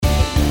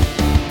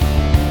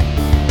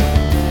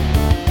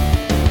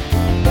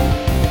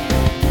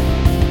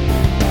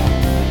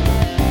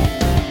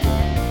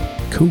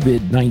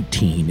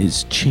COVID-19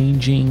 is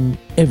changing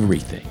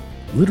everything,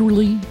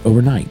 literally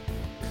overnight.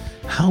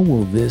 How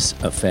will this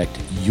affect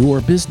your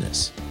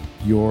business,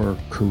 your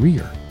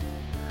career?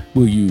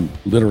 Will you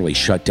literally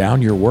shut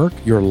down your work,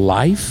 your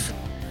life,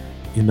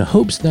 in the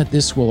hopes that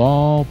this will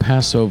all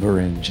pass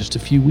over in just a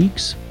few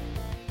weeks?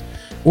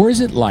 Or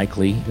is it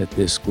likely that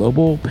this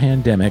global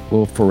pandemic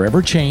will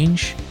forever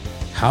change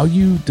how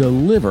you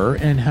deliver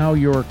and how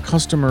your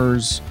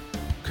customers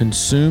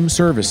consume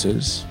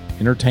services,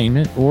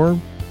 entertainment, or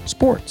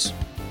sports?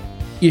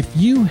 If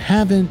you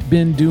haven't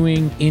been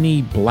doing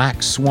any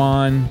black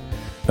swan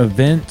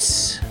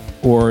events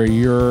or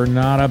you're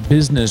not a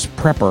business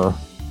prepper,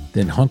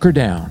 then hunker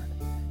down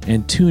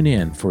and tune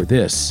in for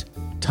this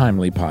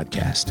timely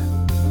podcast.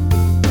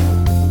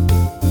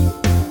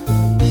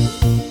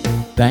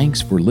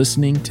 Thanks for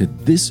listening to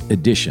this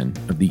edition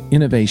of the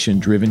Innovation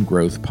Driven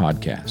Growth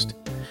Podcast.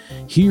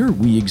 Here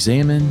we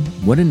examine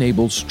what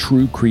enables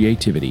true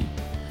creativity,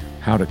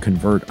 how to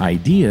convert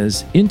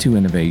ideas into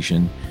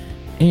innovation,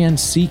 and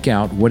seek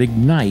out what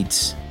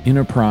ignites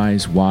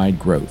enterprise-wide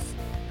growth.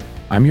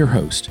 I'm your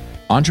host,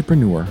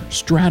 entrepreneur,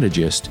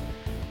 strategist,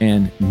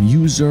 and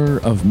muser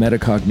of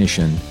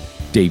metacognition,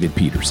 David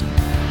Peterson.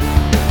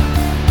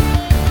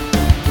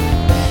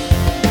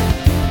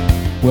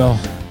 Well,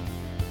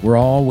 we're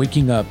all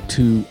waking up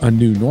to a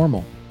new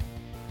normal.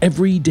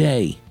 Every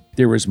day,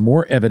 there is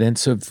more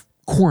evidence of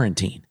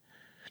quarantine.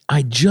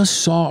 I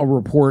just saw a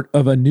report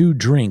of a new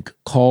drink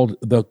called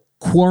the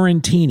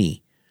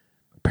Quarantini.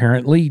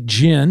 Apparently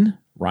gin,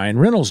 Ryan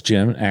Reynolds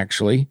gin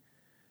actually,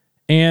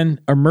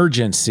 and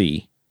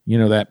Emergen-C,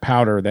 that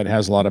powder that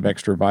has a lot of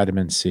extra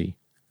vitamin C.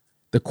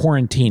 The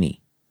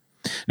Quarantini.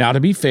 Now, to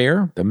be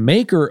fair, the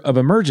maker of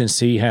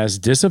Emergen-C has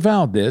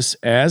disavowed this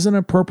as an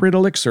appropriate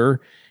elixir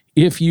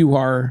if you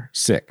are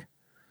sick.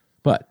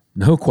 But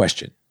no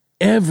question,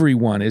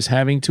 everyone is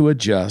having to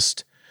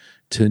adjust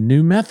to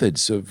new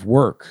methods of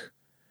work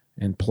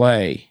and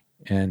play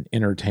and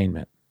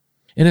entertainment.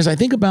 And as I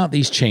think about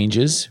these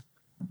changes,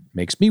 it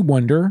makes me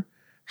wonder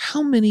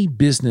how many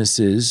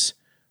businesses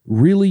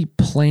really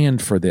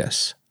planned for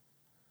this.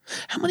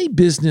 How many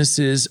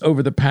businesses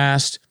over the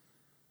past,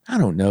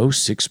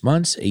 6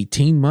 months,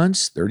 18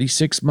 months,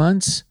 36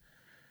 months,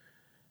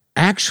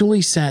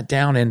 actually sat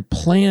down and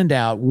planned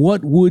out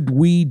what would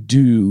we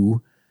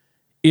do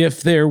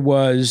if there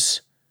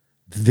was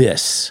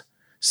this,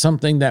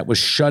 something that was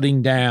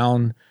shutting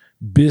down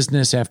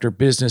business after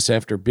business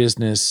after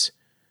business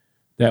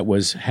that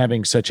was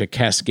having such a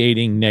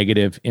cascading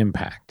negative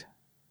impact.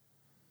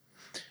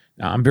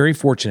 Now, I'm very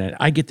fortunate.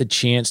 I get the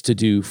chance to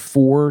do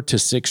 4 to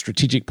 6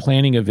 strategic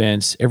planning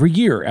events every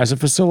year as a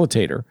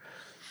facilitator.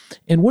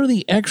 And one of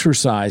the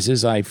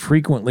exercises I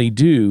frequently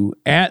do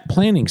at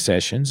planning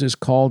sessions is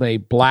called a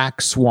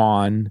Black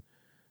Swan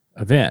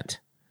event.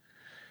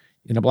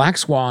 In a Black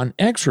Swan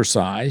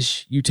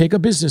exercise, you take a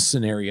business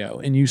scenario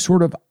and you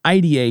sort of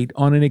ideate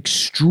on an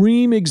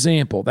extreme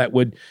example that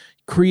would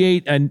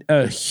create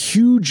a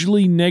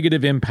hugely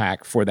negative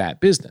impact for that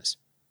business.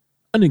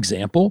 An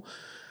example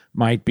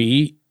might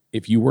be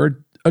if you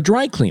were a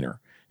dry cleaner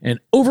and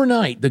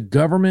overnight the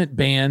government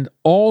banned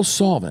all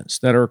solvents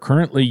that are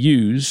currently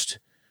used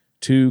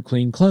to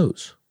clean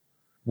clothes.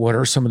 What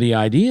are some of the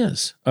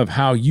ideas of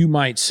how you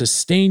might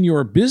sustain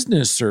your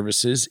business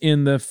services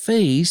in the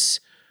face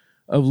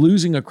of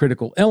losing a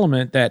critical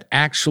element that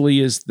actually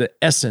is the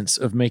essence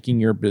of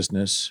making your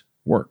business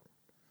work?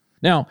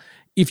 Now,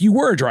 if you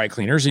were a dry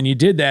cleaners and you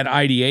did that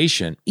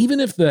ideation, even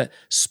if the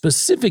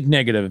specific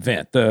negative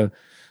event, the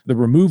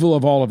removal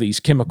of all of these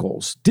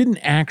chemicals, didn't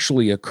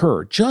actually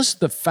occur, just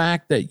the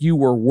fact that you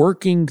were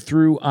working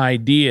through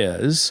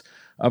ideas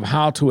of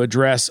how to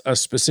address a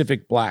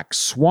specific black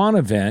swan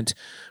event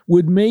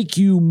would make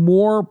you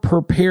more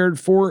prepared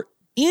for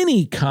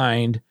any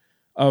kind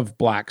of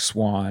black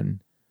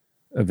swan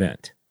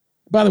event.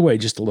 By the way,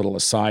 just a little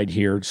aside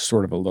here, just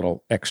sort of a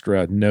little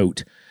extra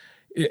note.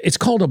 It's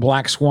called a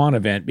black swan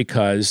event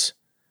because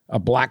a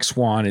black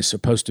swan is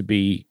supposed to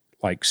be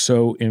like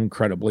so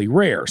incredibly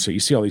rare. So you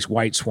see all these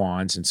white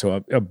swans. And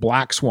so a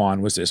black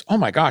swan was this, oh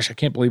my gosh, I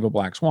can't believe a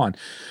black swan.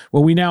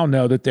 Well, we now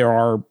know that there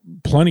are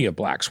plenty of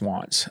black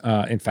swans.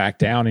 In fact,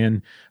 down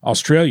in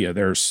Australia,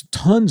 there's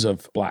tons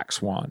of black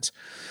swans.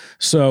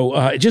 So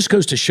it just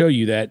goes to show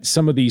you that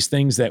some of these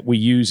things that we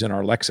use in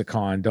our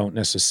lexicon don't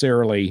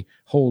necessarily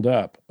hold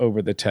up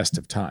over the test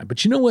of time.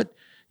 But you know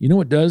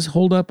what does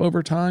hold up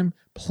over time?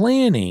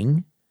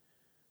 Planning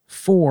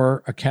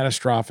for a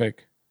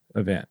catastrophic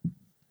event.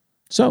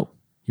 So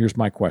here's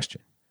my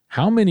question.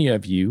 How many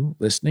of you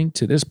listening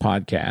to this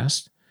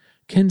podcast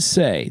can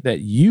say that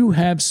you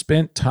have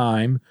spent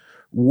time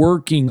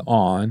working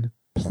on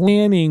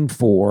planning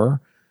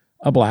for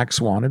a black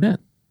swan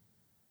event?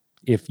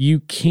 If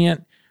you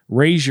can't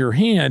raise your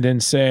hand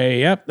and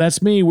say, yep,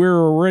 that's me,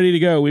 we're ready to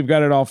go, we've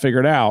got it all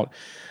figured out,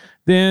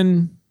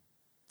 then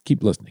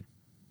keep listening.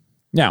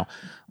 Now,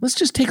 let's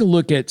just take a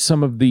look at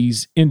some of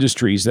these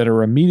industries that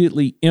are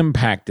immediately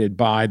impacted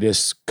by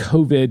this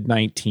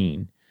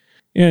COVID-19.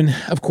 And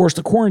of course,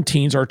 the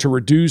quarantines are to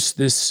reduce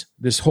this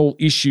whole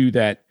issue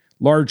that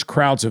large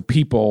crowds of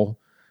people,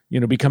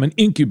 become an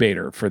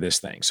incubator for this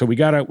thing. So we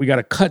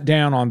gotta cut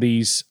down on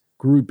these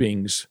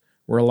groupings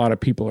where a lot of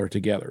people are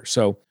together.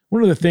 So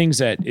one of the things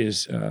that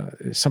is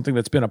something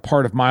that's been a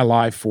part of my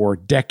life for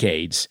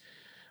decades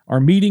are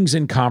meetings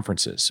and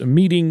conferences. A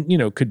meeting,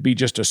 could be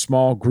just a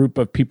small group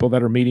of people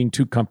that are meeting.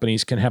 Two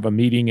companies can have a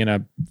meeting in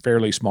a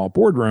fairly small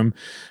boardroom.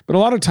 But a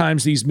lot of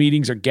times these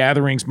meetings or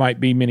gatherings might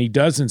be many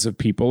dozens of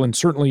people. And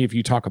certainly if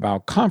you talk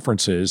about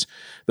conferences,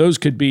 those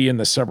could be in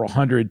the several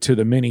hundred to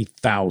the many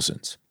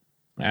thousands.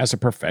 As a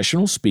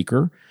professional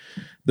speaker,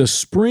 the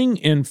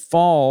spring and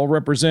fall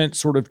represent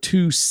sort of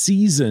two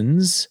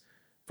seasons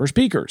for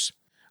speakers.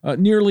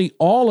 Nearly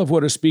all of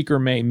what a speaker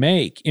may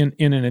make in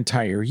an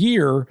entire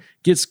year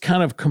gets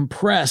kind of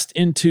compressed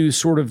into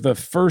sort of the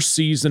first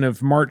season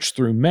of March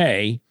through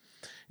May,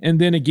 and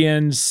then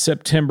again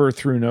September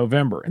through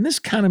November. And this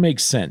kind of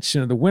makes sense.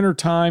 The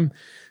wintertime,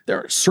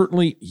 there are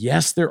certainly,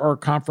 yes, there are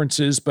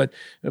conferences, but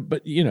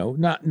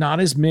not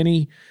as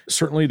many.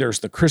 Certainly there's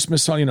the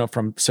Christmas,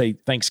 from say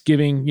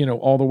Thanksgiving,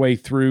 all the way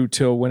through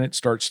till when it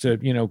starts to,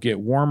 get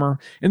warmer.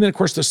 And then of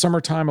course the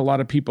summertime, a lot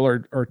of people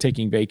are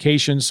taking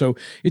vacations. So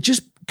it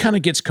just kind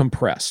of gets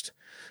compressed.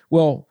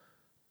 Well,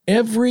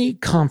 every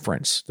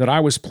conference that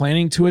I was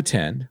planning to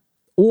attend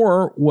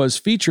or was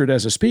featured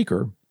as a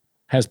speaker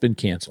has been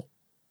canceled.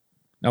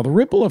 Now, the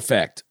ripple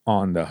effect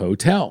on the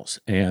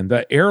hotels and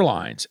the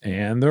airlines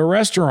and the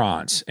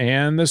restaurants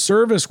and the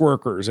service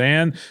workers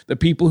and the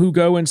people who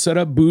go and set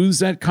up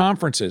booths at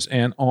conferences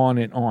and on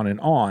and on and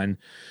on,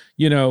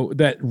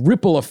 that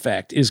ripple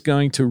effect is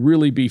going to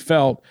really be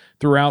felt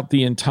throughout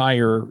the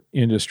entire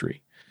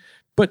industry.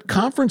 But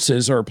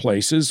conferences are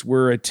places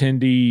where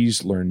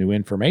attendees learn new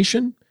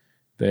information,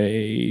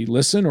 they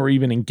listen or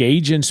even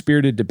engage in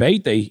spirited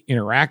debate, they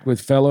interact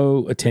with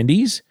fellow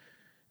attendees,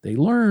 they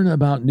learn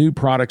about new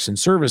products and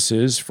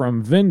services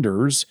from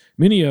vendors,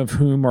 many of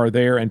whom are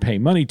there and pay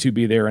money to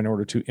be there in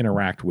order to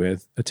interact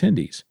with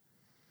attendees.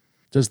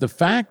 Does the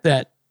fact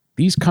that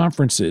these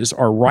conferences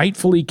are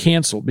rightfully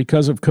canceled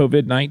because of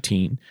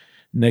COVID-19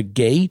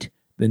 negate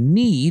the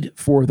need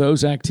for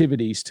those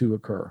activities to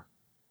occur?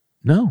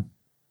 No.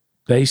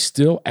 They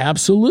still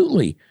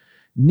absolutely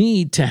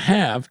need to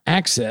have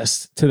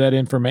access to that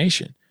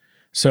information.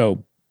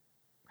 So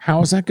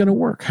how is that going to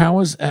work? How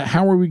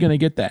are we going to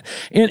get that?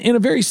 And in a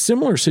very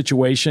similar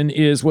situation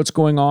is what's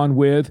going on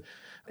with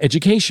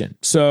education.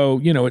 So,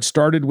 it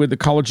started with the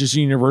colleges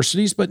and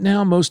universities, but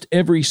now most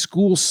every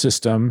school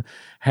system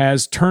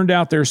has turned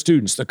out their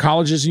students. The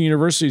colleges and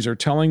universities are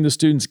telling the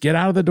students, get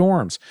out of the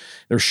dorms.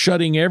 They're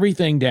shutting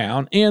everything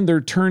down, and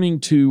they're turning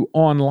to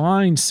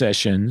online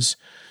sessions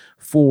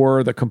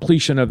for the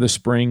completion of the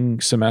spring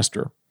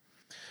semester.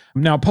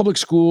 Now, public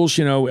schools,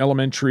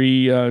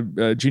 elementary,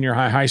 junior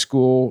high, high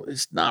school,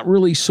 it's not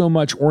really so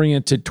much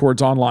oriented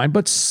towards online,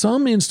 but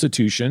some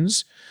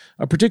institutions,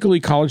 particularly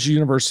colleges,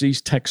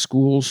 universities, tech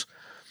schools,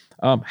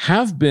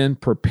 have been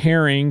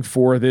preparing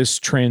for this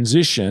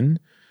transition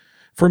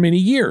for many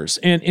years.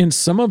 And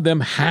some of them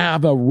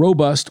have a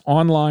robust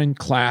online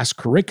class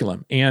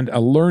curriculum and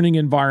a learning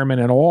environment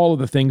and all of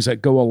the things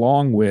that go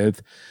along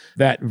with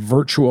that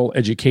virtual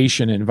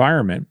education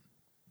environment.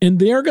 And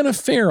they're going to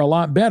fare a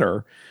lot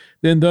better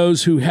than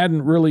those who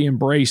hadn't really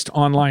embraced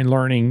online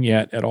learning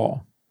yet at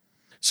all.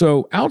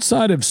 So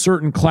outside of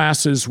certain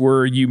classes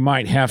where you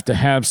might have to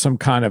have some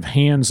kind of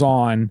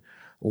hands-on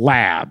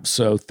lab,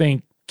 so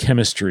think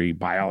chemistry,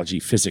 biology,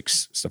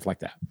 physics, stuff like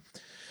that,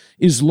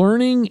 is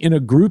learning in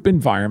a group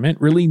environment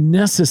really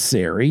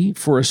necessary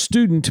for a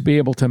student to be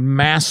able to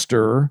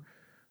master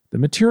the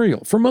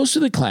material? For most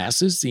of the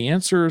classes, the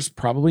answer is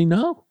probably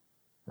no,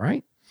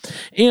 right?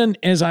 And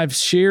as I've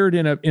shared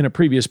in a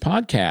previous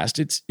podcast,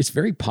 it's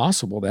very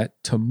possible that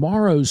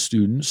tomorrow's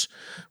students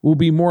will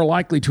be more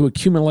likely to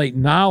accumulate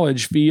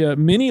knowledge via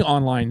many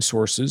online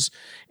sources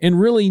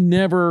and really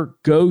never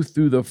go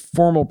through the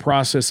formal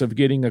process of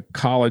getting a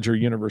college or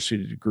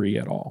university degree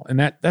at all. And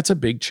that's a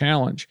big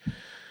challenge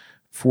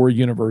for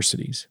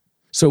universities.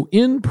 So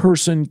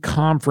in-person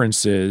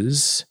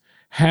conferences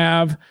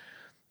have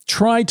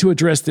tried to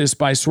address this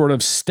by sort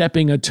of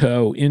stepping a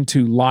toe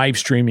into live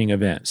streaming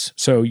events.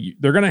 So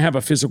they're going to have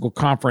a physical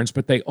conference,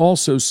 but they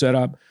also set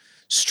up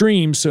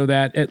streams so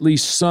that at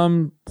least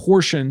some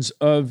portions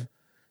of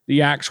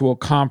the actual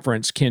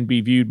conference can be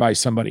viewed by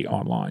somebody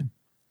online.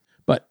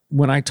 But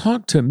when I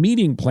talk to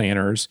meeting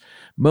planners,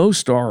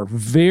 most are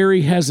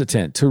very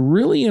hesitant to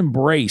really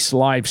embrace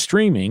live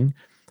streaming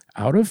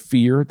out of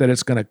fear that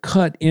it's going to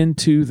cut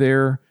into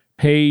their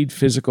paid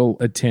physical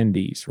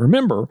attendees.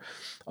 Remember,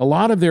 a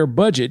lot of their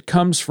budget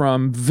comes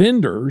from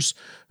vendors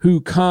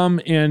who come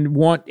and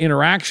want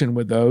interaction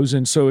with those.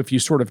 And so if you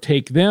sort of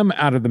take them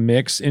out of the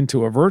mix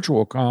into a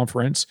virtual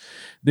conference,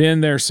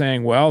 then they're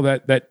saying, well,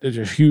 that is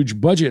a huge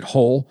budget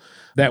hole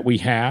that we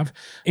have.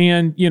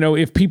 And,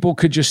 if people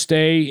could just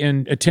stay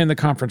and attend the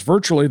conference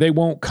virtually, they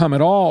won't come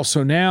at all.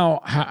 So now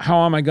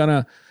how am I going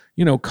to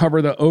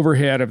cover the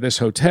overhead of this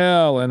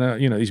hotel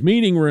and, these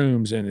meeting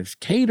rooms and it's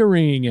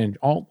catering and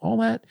all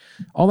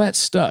that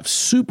stuff.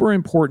 Super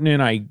important.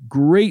 And I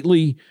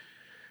greatly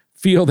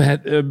feel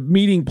that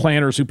meeting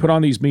planners who put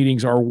on these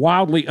meetings are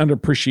wildly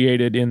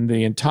underappreciated in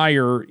the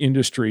entire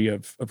industry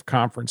of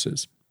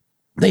conferences.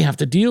 They have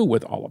to deal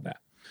with all of that.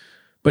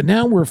 But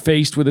now we're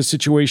faced with a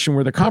situation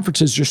where the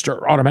conferences just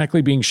are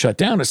automatically being shut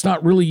down. It's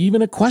not really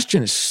even a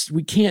question.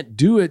 We can't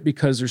do it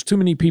because there's too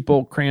many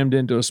people crammed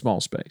into a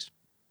small space.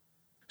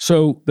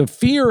 So the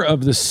fear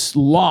of this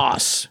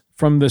loss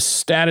from the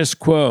status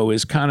quo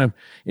is kind of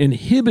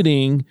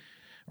inhibiting,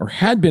 or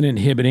had been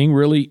inhibiting,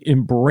 really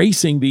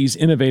embracing these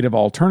innovative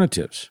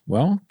alternatives.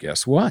 Well,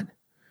 guess what?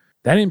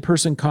 That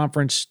in-person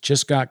conference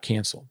just got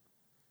canceled.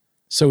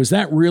 So is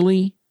that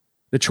really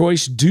the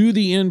choice? Do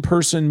the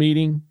in-person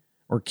meeting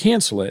or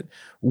cancel it?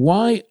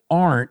 Why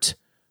aren't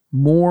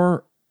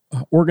more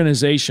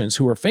organizations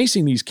who are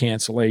facing these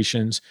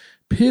cancellations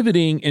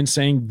pivoting and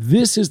saying,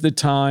 this is the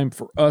time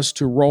for us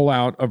to roll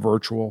out a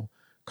virtual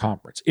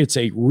conference? It's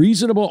a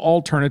reasonable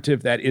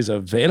alternative that is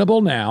available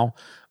now,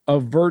 a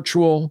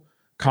virtual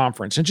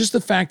conference. And just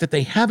the fact that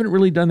they haven't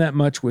really done that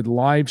much with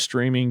live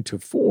streaming to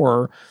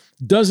fore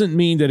doesn't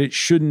mean that it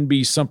shouldn't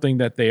be something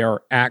that they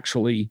are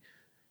actually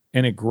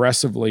and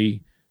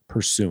aggressively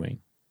pursuing.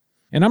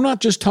 And I'm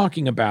not just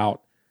talking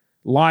about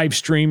live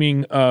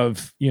streaming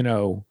of,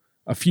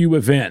 a few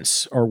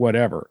events or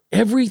whatever.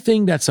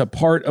 Everything that's a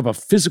part of a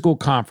physical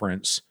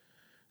conference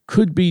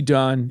could be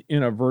done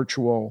in a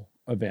virtual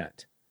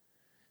event.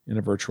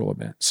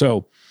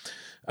 So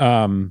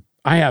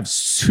I have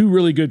two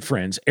really good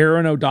friends,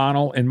 Aaron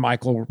O'Donnell and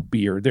Michael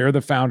Beer. They're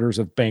the founders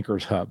of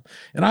Bankers Hub.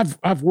 And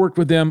I've worked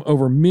with them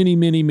over many,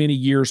 many, many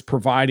years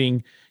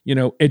providing,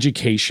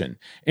 education.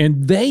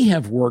 And they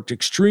have worked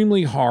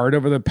extremely hard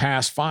over the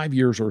past 5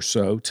 years or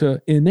so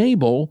to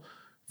enable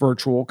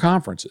virtual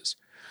conferences.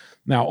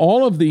 Now,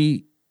 all of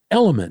the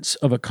elements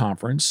of a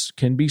conference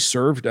can be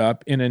served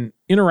up in an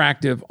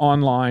interactive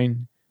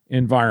online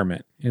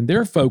environment. And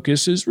their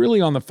focus is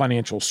really on the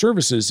financial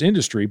services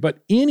industry, but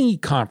any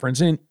conference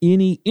in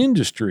any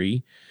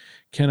industry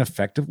can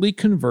effectively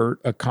convert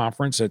a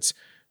conference that's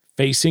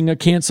facing a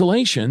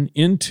cancellation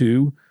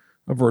into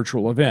a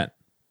virtual event.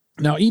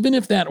 Now, even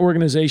if that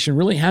organization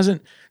really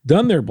hasn't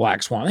done their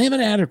black swan, they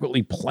haven't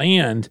adequately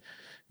planned,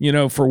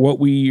 for what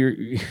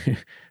we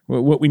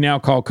now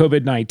call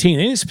COVID-19.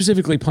 They didn't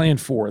specifically plan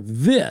for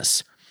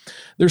this.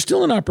 There's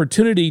still an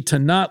opportunity to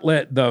not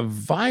let the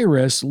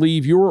virus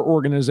leave your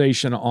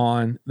organization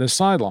on the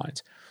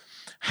sidelines.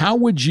 How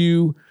would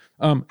you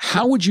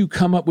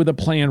come up with a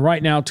plan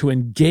right now to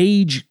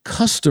engage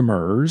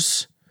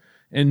customers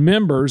and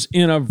members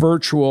in a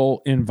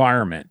virtual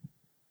environment?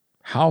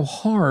 How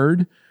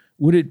hard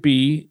would it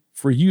be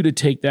for you to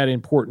take that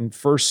important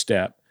first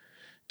step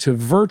to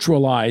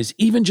virtualize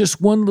even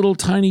just one little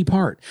tiny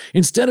part?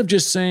 Instead of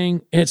just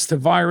saying it's the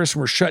virus and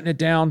we're shutting it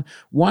down,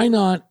 why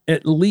not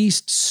at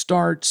least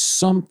start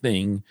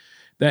something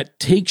that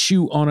takes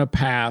you on a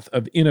path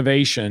of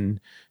innovation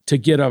to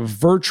get a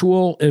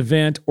virtual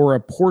event or a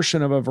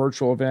portion of a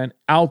virtual event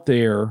out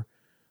there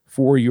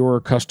for your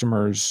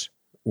customers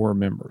or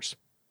members?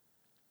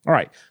 All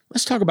right,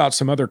 let's talk about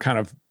some other kind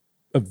of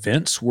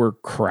events where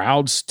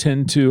crowds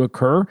tend to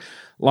occur,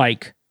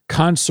 like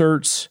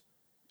concerts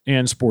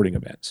and sporting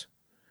events.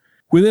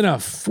 Within a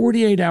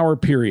 48-hour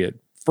period,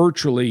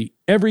 virtually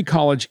every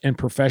college and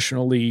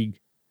professional league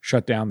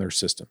shut down their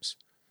systems.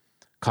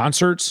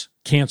 Concerts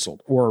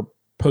canceled or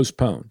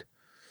postponed.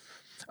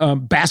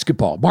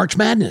 Basketball, March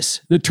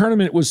Madness, the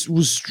tournament was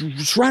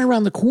right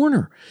around the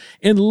corner.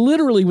 And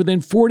literally within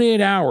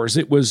 48 hours,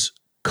 it was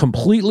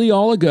completely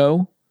all a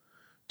go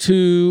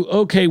to,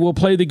 okay, we'll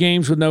play the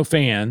games with no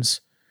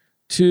fans,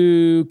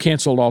 to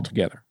canceled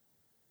altogether.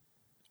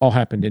 All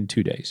happened in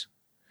 2 days.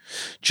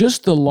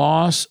 Just the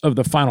loss of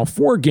the Final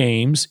Four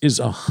games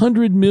is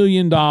 $100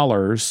 million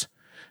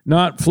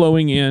not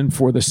flowing in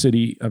for the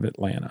city of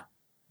Atlanta.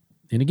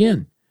 And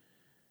again,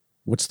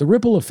 what's the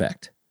ripple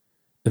effect?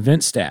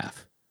 Event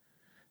staff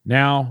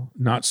now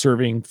not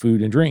serving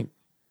food and drink.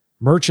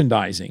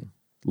 Merchandising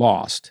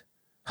lost.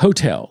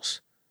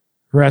 Hotels,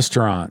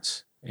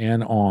 restaurants,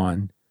 and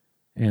on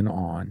and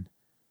on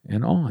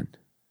and on.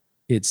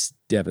 It's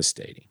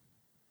devastating.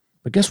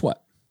 But guess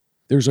what?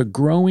 There's a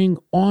growing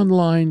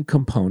online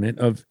component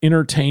of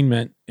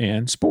entertainment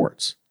and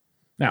sports.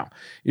 Now,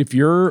 if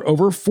you're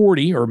over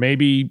 40 or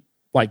maybe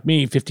like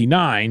me,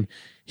 59,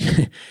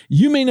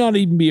 you may not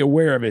even be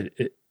aware of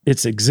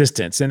its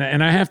existence. And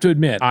I have to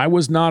admit, I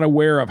was not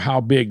aware of how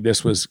big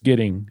this was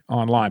getting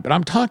online. But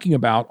I'm talking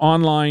about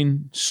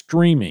online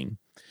streaming.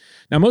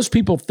 Now, most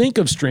people think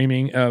of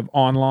streaming of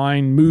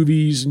online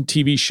movies and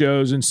TV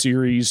shows and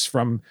series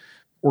from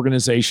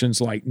organizations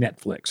like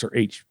Netflix or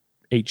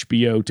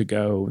HBO to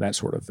go, that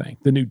sort of thing.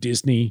 The new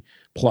Disney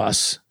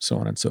Plus, so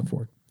on and so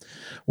forth.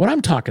 What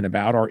I'm talking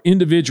about are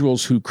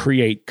individuals who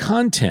create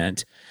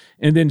content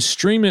and then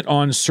stream it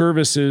on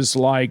services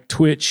like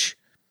Twitch,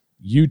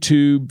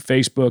 YouTube,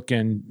 Facebook,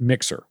 and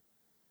Mixer.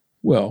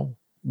 Well,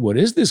 what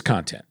is this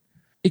content?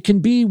 It can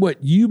be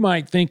what you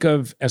might think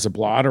of as a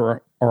blog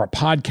or a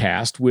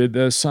podcast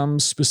with some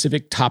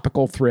specific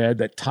topical thread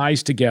that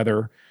ties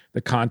together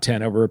the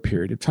content over a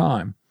period of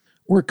time.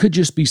 Or it could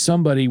just be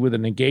somebody with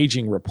an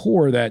engaging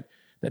rapport that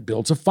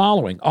builds a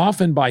following,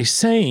 often by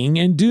saying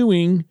and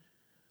doing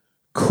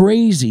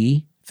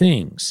crazy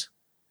things.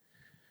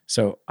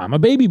 So I'm a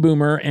baby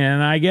boomer,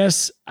 and I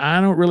guess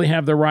I don't really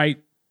have the right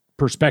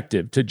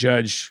perspective to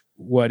judge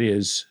what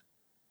is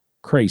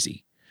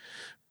crazy.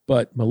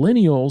 But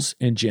millennials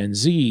and Gen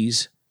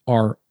Zs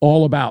are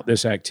all about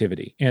this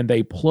activity, and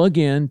they plug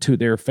in to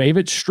their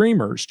favorite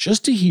streamers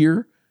just to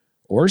hear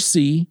or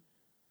see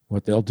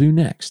what they'll do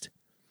next.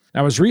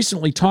 I was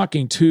recently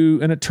talking to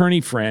an attorney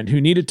friend who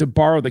needed to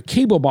borrow the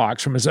cable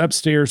box from his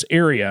upstairs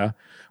area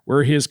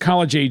where his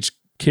college-age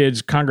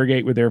kids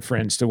congregate with their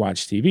friends to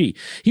watch TV.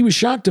 He was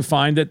shocked to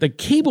find that the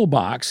cable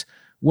box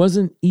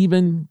wasn't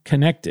even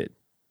connected.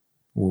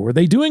 What were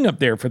they doing up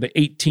there for the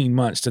 18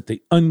 months that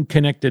the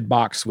unconnected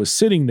box was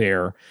sitting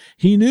there?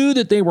 He knew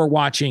that they were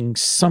watching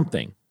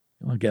something.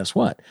 Well, guess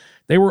what?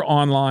 They were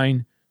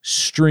online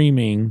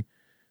streaming,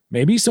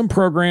 maybe some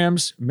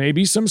programs,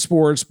 maybe some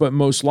sports, but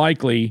most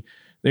likely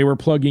they were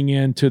plugging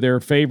into their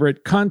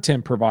favorite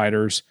content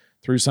providers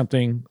through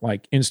something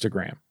like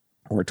Instagram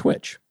or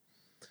Twitch.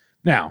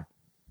 Now,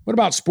 what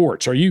about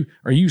sports? Are you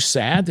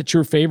sad that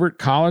your favorite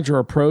college or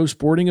a pro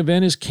sporting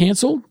event is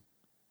canceled?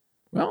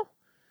 Well,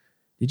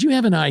 did you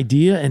have an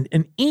idea and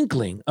an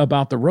inkling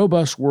about the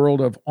robust world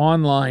of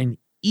online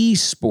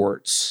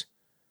esports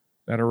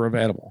that are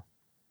available?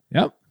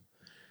 Yep.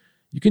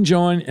 You can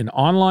join an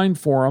online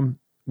forum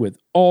with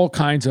all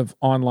kinds of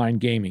online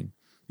gaming.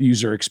 The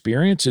user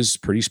experience is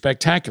pretty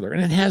spectacular,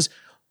 and it has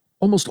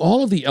almost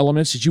all of the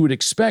elements that you would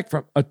expect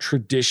from a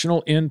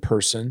traditional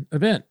in-person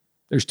event.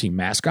 There's team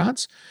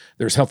mascots,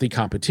 there's healthy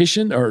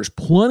competition, there's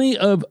plenty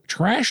of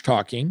trash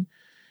talking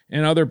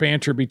and other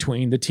banter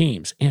between the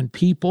teams. And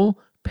people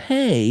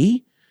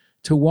pay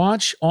to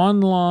watch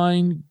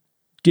online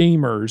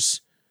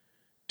gamers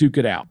duke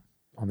it out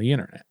on the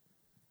internet.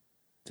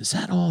 Does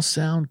that all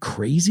sound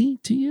crazy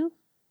to you?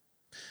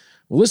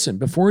 Well, listen,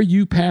 before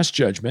you pass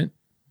judgment,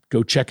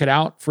 go check it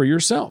out for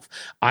yourself.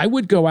 I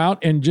would go out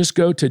and just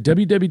go to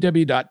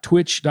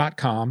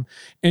www.twitch.com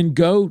and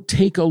go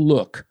take a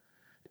look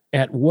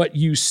at what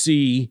you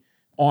see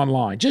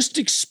online. Just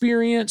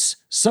experience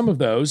some of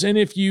those. And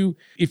if you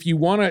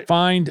want to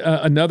find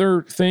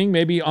another thing,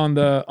 maybe on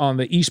the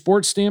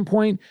esports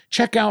standpoint,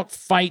 check out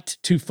Fight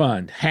to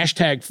Fund,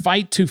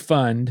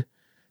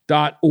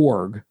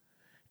 #fighttofund.org,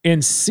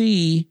 and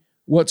see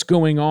what's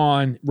going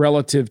on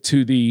relative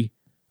to the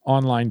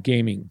online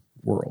gaming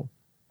world.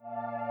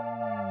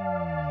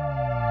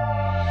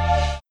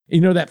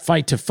 You know, that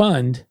Fight to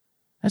Fund,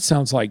 that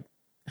sounds like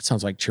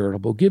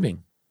charitable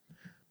giving.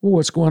 Well,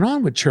 what's going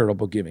on with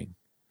charitable giving?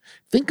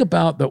 Think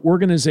about the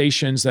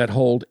organizations that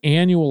hold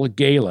annual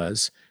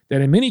galas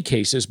that in many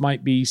cases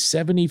might be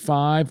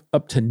 75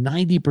 up to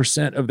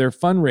 90% of their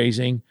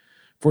fundraising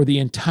for the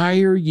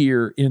entire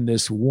year in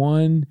this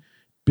one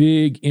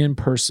big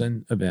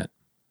in-person event.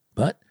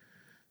 But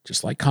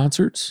just like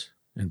concerts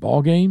and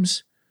ball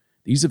games,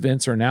 these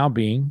events are now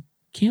being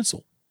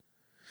canceled.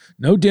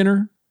 No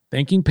dinner,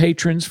 thanking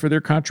patrons for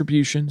their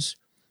contributions.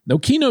 No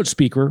keynote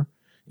speaker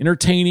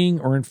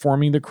entertaining or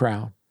informing the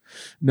crowd.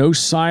 No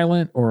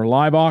silent or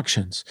live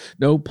auctions.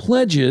 No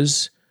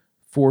pledges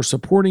for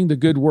supporting the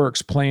good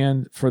works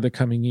planned for the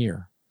coming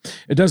year.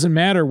 It doesn't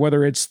matter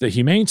whether it's the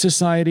Humane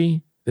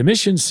Society, the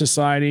Missions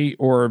Society,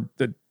 or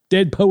the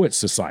Dead Poets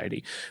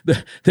Society.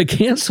 The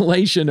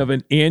cancellation of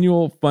an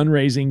annual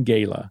fundraising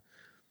gala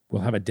will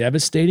have a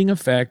devastating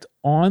effect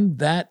on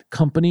that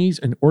company's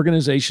and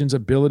organization's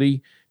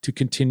ability to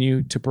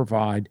continue to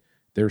provide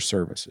their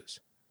services.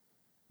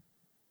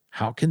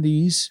 How can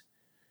these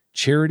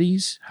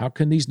charities, how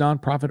can these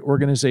nonprofit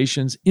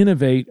organizations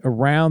innovate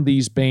around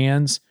these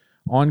bans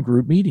on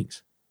group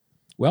meetings?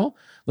 Well,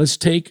 let's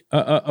take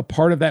a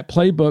part of that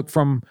playbook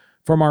from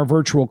our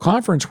virtual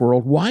conference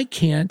world. Why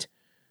can't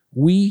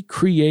we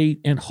create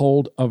and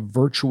hold a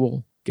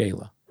virtual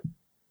gala?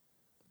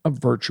 A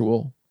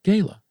virtual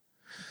gala.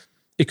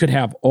 It could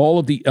have all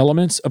of the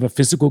elements of a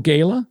physical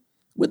gala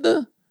with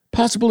the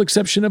possible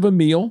exception of a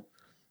meal,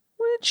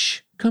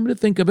 which, come to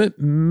think of it,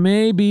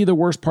 may be the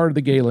worst part of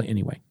the gala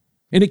anyway.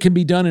 And it can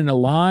be done in a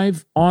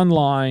live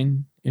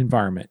online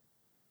environment.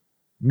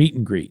 Meet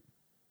and greet,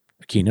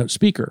 a keynote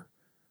speaker,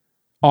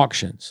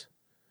 auctions,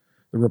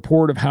 the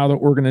report of how the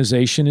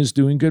organization is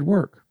doing good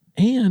work,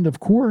 and,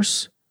 of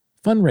course,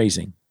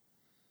 fundraising.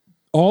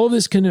 All of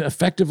this can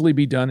effectively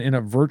be done in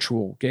a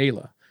virtual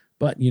gala.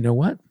 But you know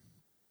what?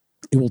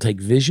 It will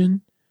take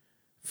vision,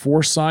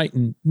 foresight,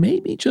 and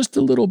maybe just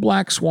a little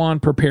black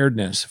swan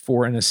preparedness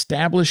for an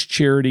established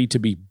charity to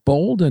be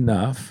bold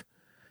enough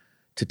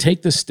to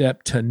take the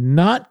step to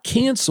not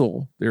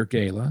cancel their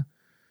gala,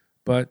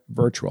 but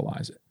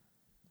virtualize it.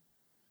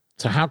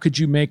 So how could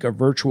you make a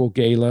virtual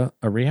gala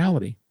a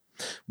reality?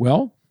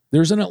 Well,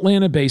 there's an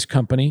Atlanta-based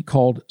company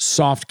called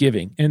Soft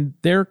Giving, and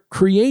they're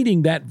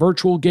creating that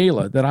virtual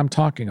gala that I'm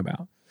talking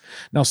about.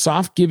 Now,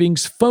 Soft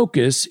Giving's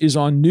focus is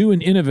on new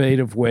and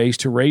innovative ways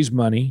to raise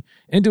money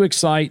and to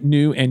excite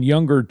new and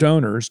younger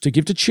donors to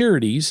give to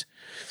charities,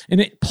 and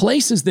it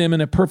places them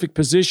in a perfect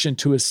position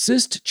to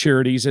assist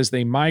charities as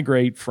they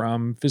migrate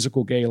from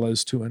physical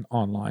galas to an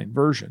online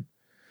version.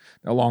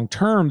 Now, long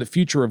term, the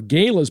future of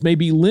galas may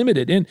be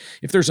limited, and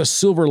if there's a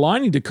silver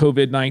lining to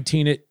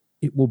COVID-19,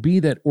 it will be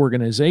that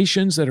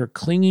organizations that are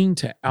clinging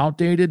to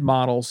outdated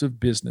models of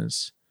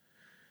business,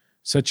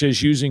 such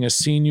as using a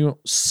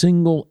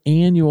single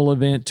annual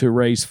event to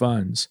raise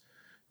funds,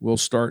 will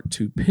start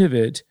to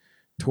pivot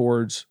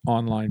towards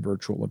online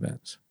virtual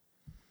events.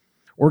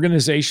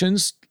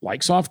 Organizations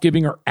like Soft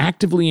Giving are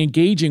actively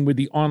engaging with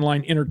the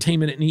online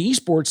entertainment and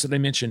esports that I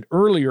mentioned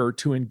earlier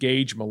to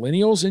engage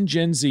millennials and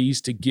Gen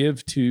Zs to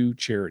give to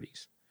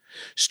charities.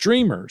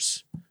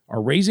 Streamers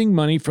are raising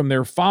money from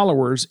their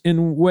followers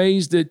in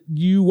ways that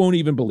you won't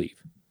even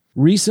believe.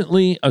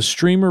 Recently, a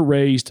streamer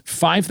raised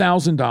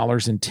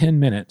 $5,000 in 10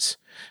 minutes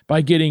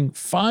by getting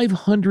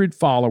 500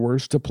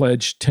 followers to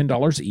pledge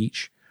 $10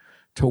 each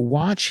to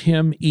watch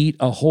him eat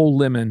a whole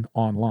lemon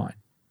online.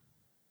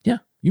 Yeah,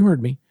 you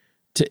heard me.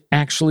 To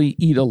actually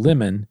eat a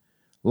lemon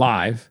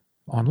live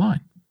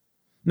online.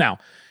 Now,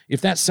 if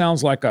that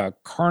sounds like a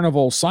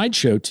carnival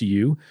sideshow to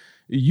you,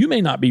 you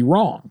may not be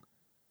wrong,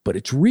 but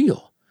it's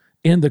real.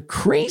 And the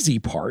crazy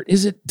part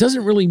is it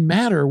doesn't really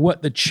matter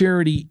what the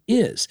charity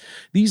is.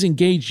 These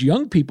engaged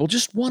young people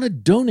just want to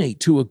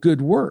donate to a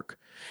good work.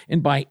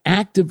 And by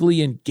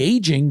actively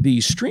engaging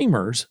these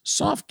streamers,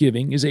 Soft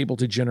Giving is able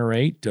to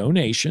generate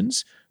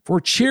donations for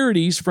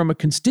charities from a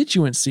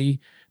constituency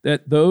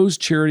that those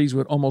charities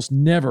would almost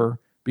never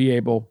be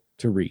able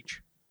to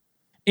reach.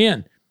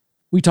 And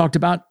we talked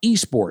about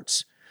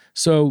esports.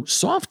 So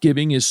Soft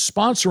Giving is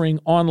sponsoring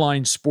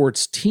online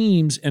sports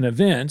teams and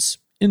events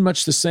in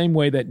much the same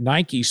way that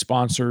Nike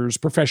sponsors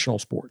professional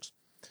sports.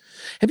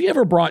 Have you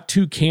ever brought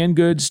 2 canned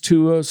goods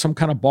to some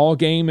kind of ball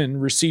game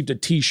and received a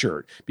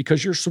t-shirt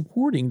because you're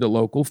supporting the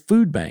local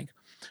food bank?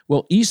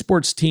 Well,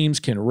 esports teams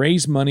can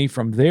raise money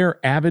from their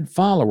avid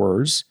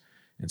followers,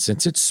 and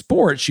since it's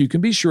sports, you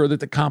can be sure that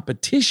the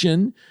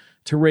competition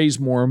to raise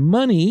more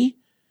money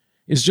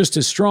is just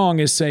as strong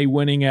as, say,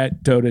 winning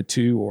at Dota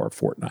 2 or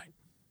Fortnite.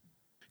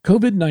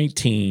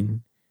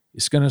 COVID-19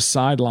 is going to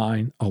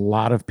sideline a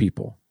lot of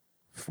people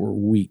for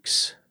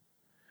weeks.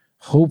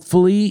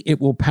 Hopefully, it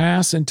will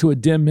pass into a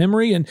dim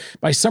memory, and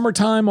by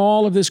summertime,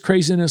 all of this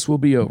craziness will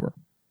be over.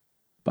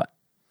 But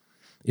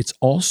it's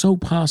also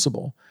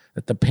possible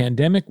that the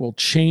pandemic will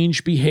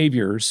change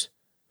behaviors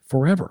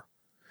forever.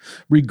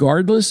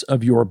 Regardless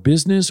of your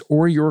business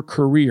or your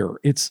career,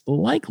 it's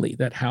likely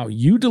that how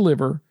you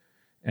deliver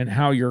and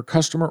how your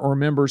customer or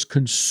members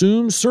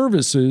consume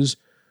services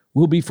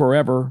will be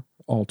forever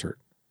altered.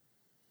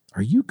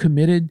 Are you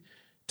committed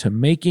to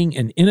making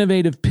an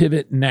innovative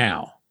pivot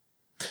now?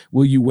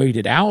 Will you wait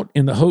it out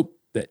in the hope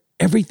that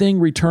everything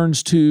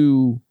returns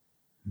to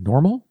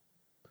normal?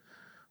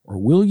 Or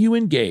will you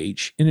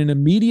engage in an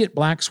immediate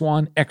black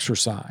swan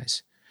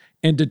exercise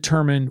and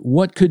determine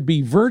what could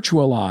be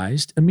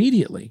virtualized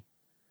immediately?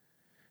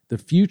 The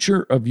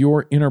future of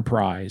your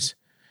enterprise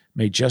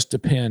may just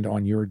depend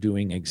on your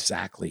doing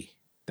exactly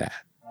that.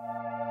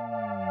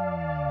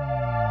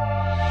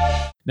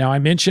 Now, I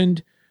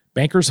mentioned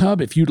Bankers Hub.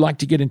 If you'd like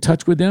to get in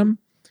touch with them,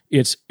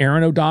 it's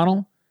Aaron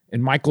O'Donnell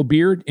and Michael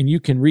Beard, and you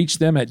can reach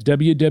them at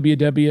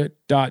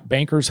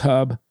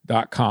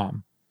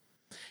www.bankershub.com.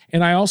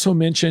 And I also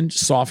mentioned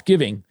Soft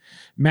Giving.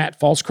 Matt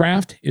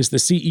Falscraft is the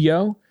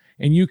CEO,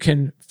 and you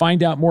can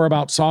find out more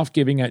about Soft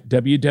Giving at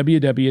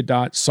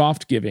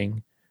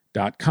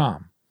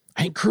www.softgiving.com.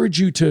 I encourage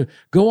you to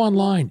go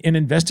online and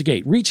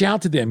investigate. Reach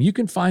out to them. You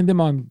can find them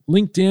on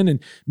LinkedIn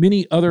and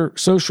many other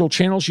social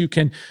channels. You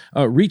can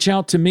reach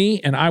out to me,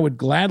 and I would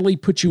gladly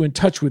put you in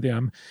touch with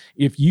them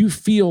if you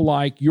feel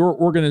like your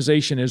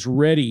organization is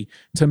ready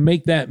to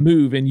make that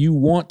move and you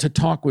want to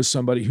talk with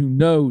somebody who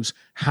knows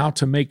how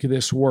to make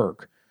this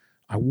work.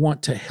 I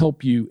want to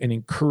help you and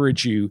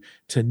encourage you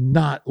to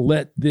not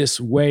let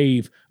this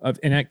wave of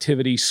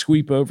inactivity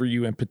sweep over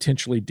you and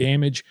potentially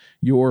damage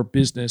your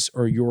business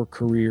or your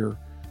career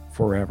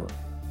forever.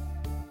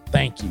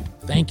 Thank you.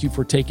 Thank you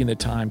for taking the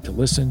time to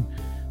listen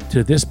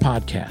to this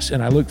podcast,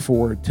 and I look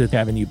forward to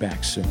having you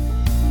back soon.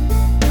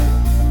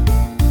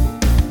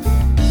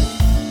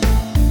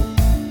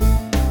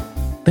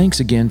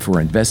 Thanks again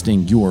for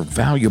investing your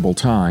valuable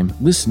time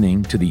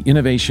listening to the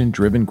Innovation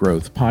Driven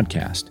Growth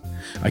podcast.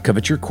 I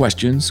covet your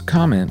questions,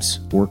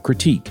 comments, or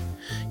critique.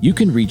 You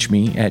can reach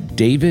me at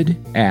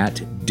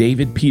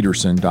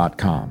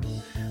david@davidpeterson.com.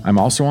 I'm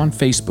also on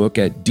Facebook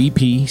at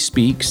DP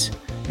Speaks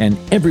and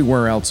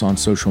everywhere else on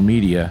social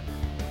media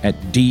at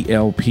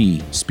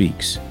DLP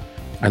Speaks.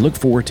 I look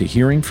forward to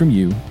hearing from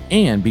you,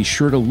 and be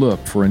sure to look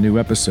for a new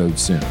episode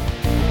soon.